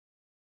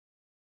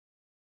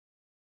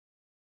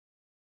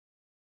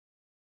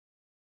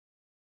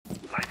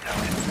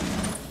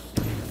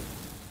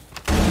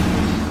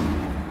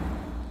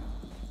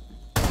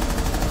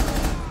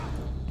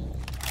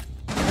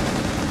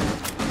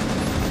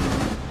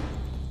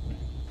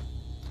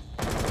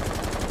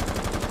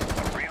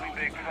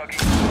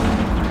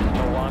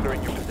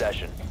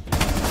possession.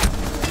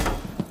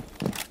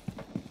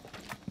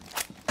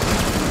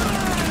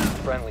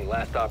 Friendly,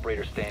 last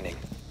operator standing.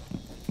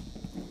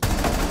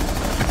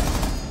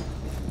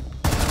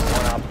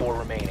 1 op 4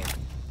 remaining.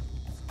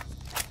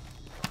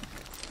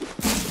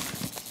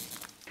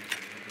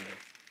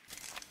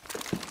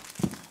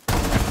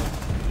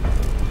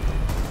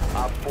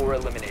 Op 4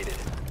 eliminated.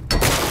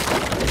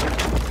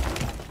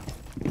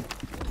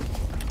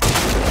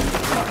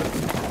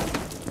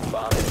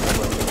 Bomb is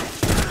located.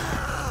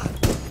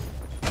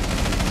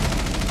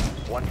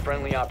 1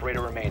 friendly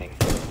operator remaining.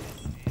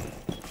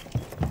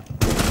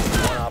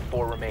 1 op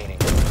 4 remaining.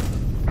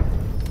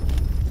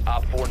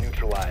 Op 4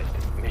 neutralized.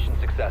 Mission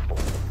successful.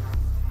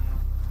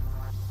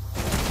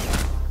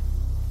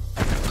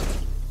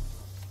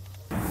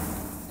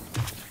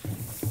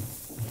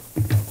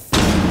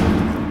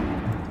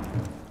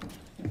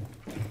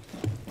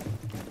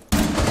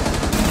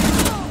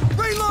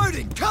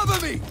 Reloading!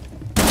 Cover me!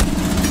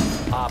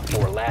 Op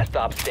 4 last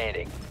op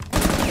standing.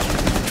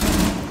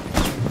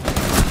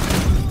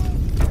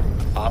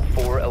 Op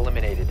 4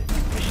 eliminated.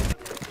 Mission.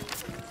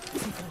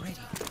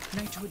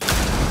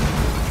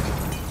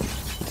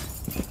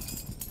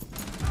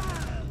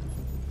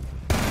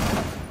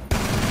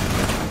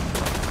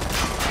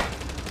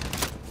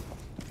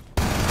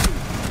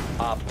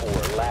 Op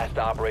 4 last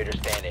operator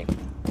standing.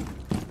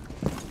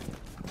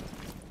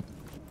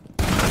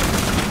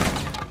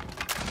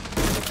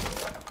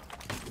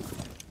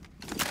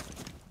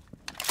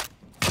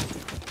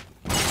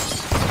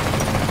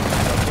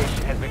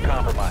 Location has been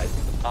compromised.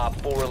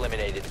 Op 4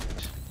 eliminated.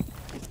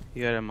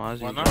 You got a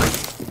Mozzie. Why not?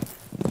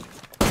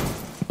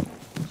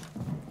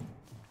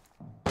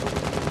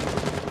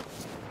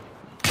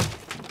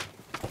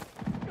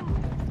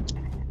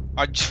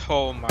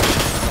 Oh my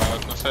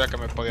god, no sabía que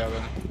me podía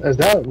ver. Is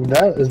that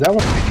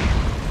one?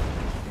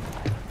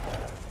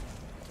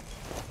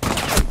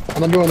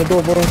 On the door, bro,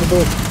 on the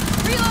door.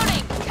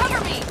 Reloading!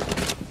 Cover me!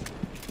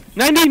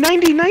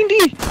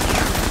 90!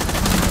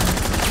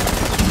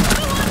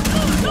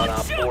 1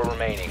 op 4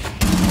 remaining.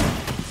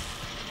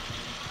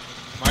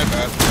 My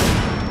bad.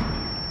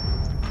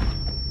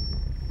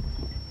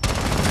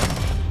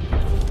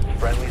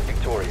 Friendly's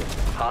victorious.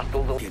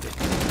 Hostiles eliminated.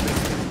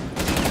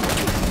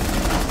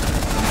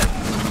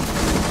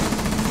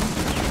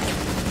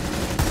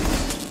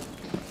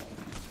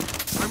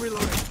 I'm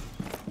reloading.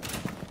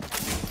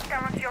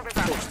 Camera shield is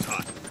up. Door's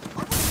hot.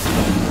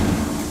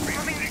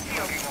 Removing the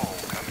shield.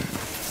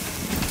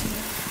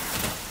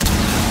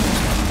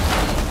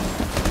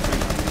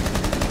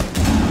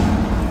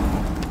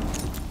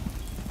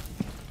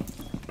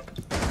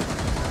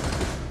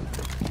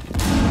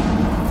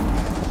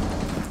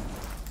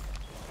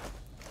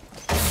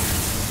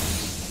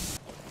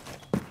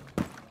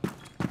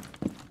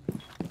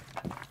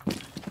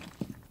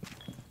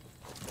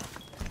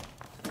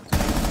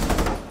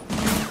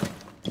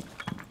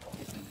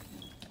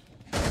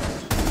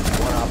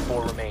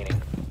 Remaining.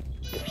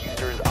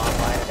 Diffuser is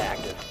online and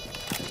active.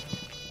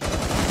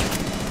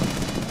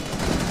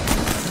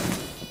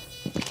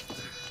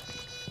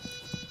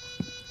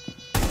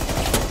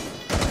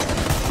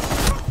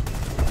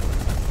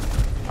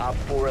 Op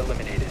 4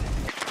 eliminated.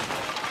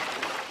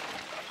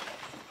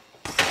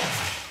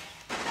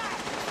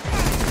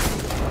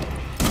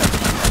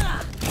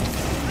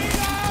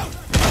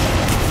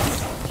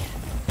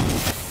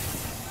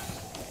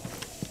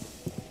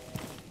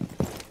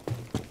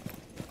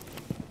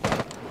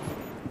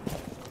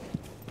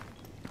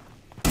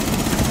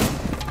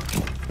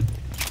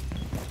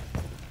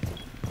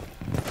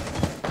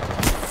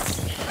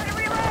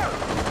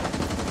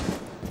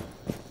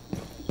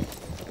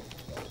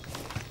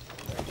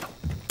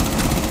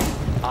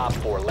 Op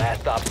 4,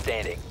 last stop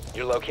standing.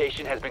 Your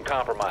location has been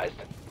compromised.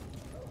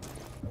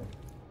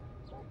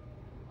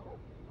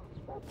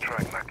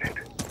 Trying my dead.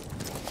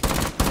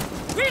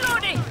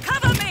 Reloading!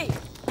 Cover me!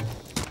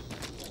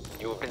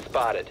 You have been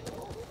spotted.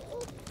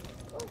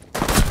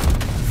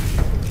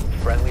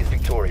 Friendly's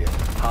victorious.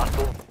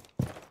 Hostile.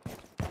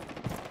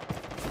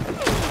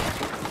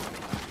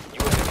 You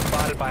have been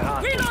spotted by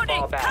hostiles. Fall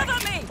Reloading! back. Cover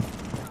me!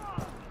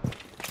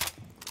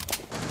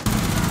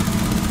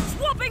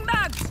 Swapping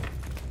mags!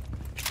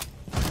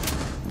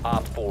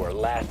 Op 4,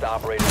 last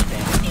operator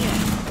standing.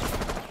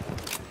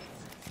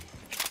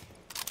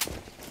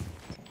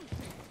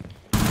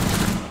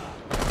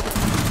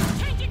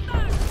 Changing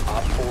mags!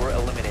 Op 4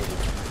 eliminated.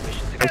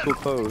 Mission That's successful.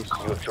 close.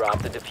 You have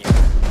dropped the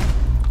diffuser.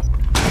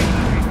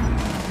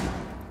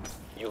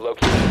 You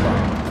located the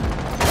bomb.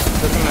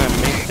 Look in the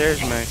main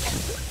stairs, Max.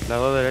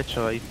 Lado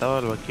derecho, ahí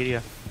estaba la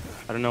Valkyria.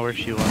 I don't know where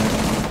she went.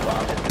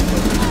 Bomb has been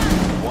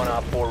located. 1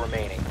 op 4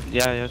 remaining.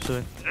 Yeah,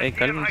 sube. Hey,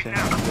 cálmense. You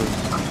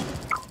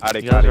Are,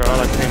 guys are all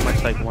like pretty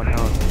much like one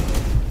health.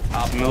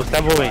 Op Me 4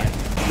 gusta Booelol.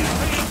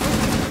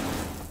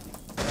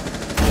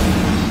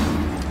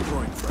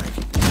 Throwing frag.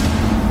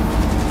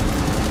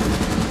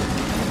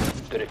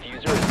 The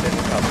diffuser has been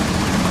recovered.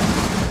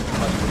 You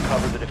must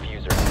recover the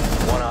diffuser.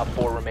 1 op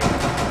 4 remaining.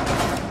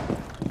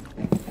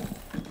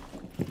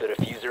 The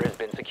diffuser has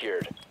been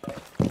secured.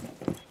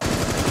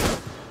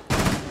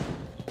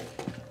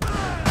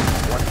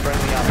 One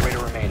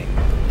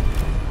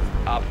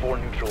 4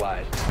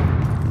 neutralized.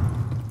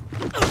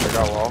 They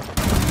got wall.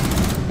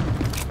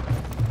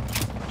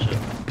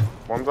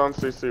 One's on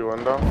CC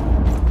window.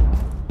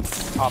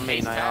 Oh,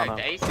 main, I don't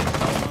know. Ace is so low.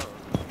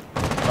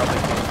 Probably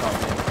can't stop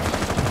me.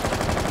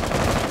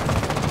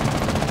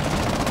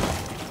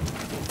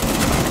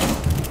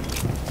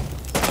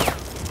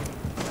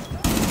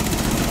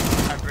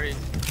 I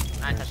breathe.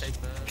 I can take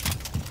the.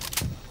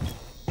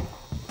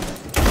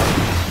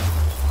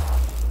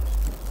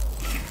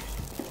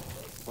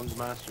 One's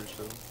master,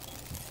 so.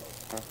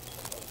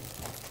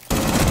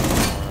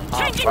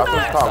 Changing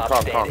Last back. one's Stop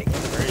calm. standing.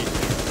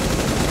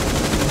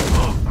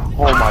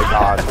 Oh my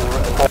god.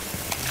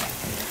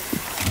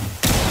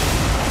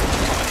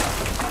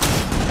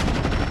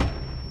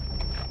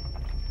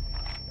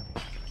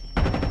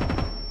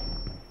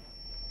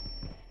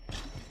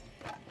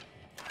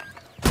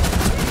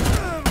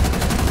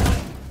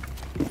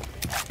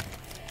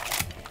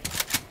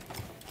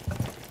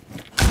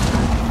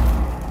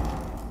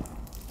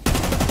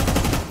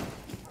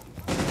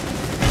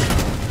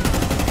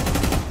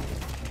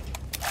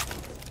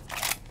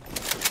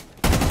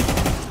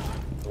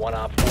 One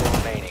op 4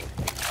 remaining.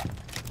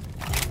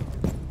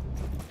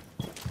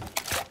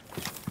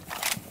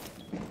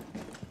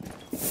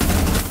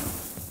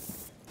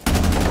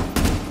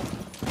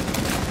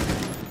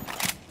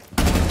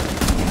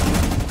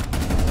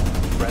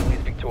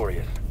 Friendly's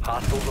victorious.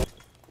 Hostiles.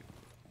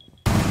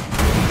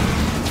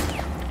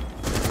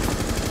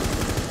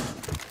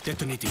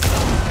 Detonating.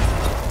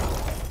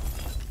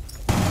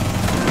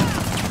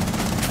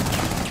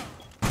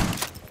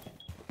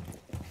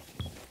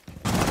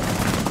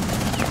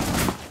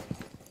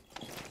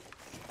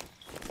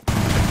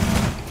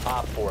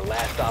 Op 4,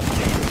 last op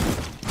standing.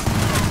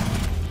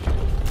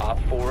 Op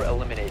 4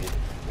 eliminated.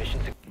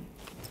 Mission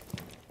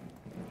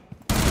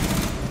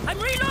I'm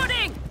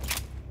reloading.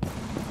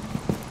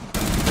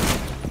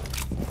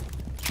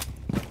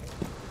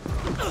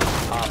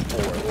 Op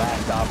 4,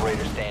 last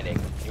operator standing.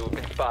 You have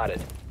been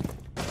spotted.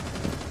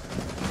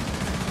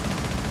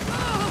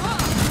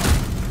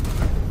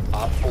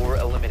 Op 4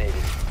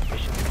 eliminated.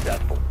 Mission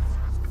successful.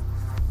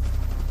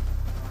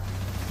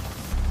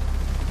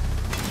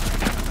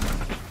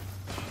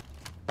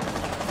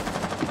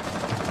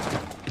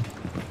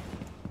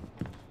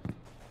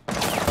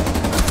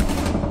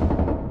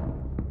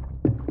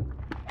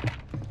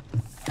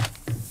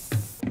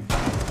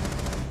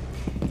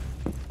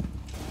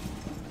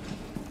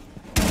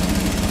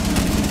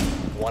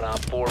 One op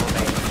 4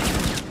 remaining.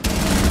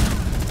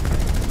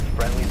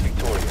 Friendly's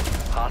victorious.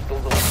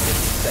 Hostiles eliminated.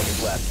 15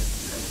 seconds left.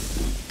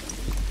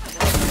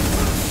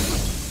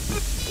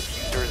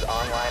 Diffuser is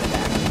online and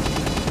active.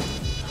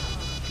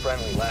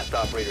 Friendly, last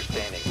operator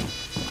standing.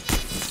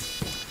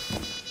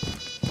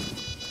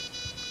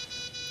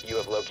 You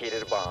have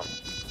located a bomb.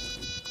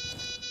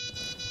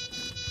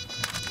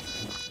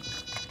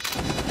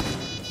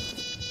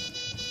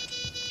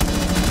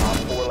 Op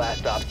 4, last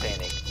stop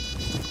standing.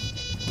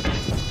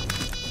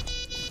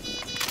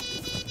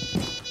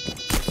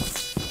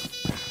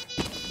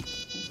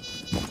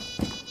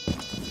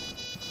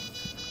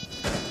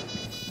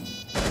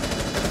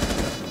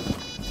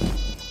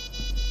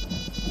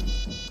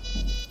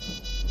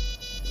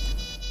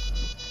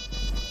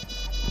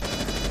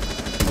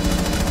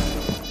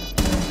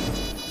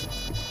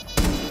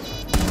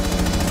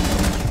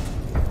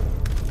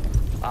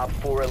 Op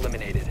 4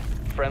 eliminated.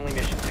 Friendly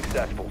mission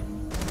successful.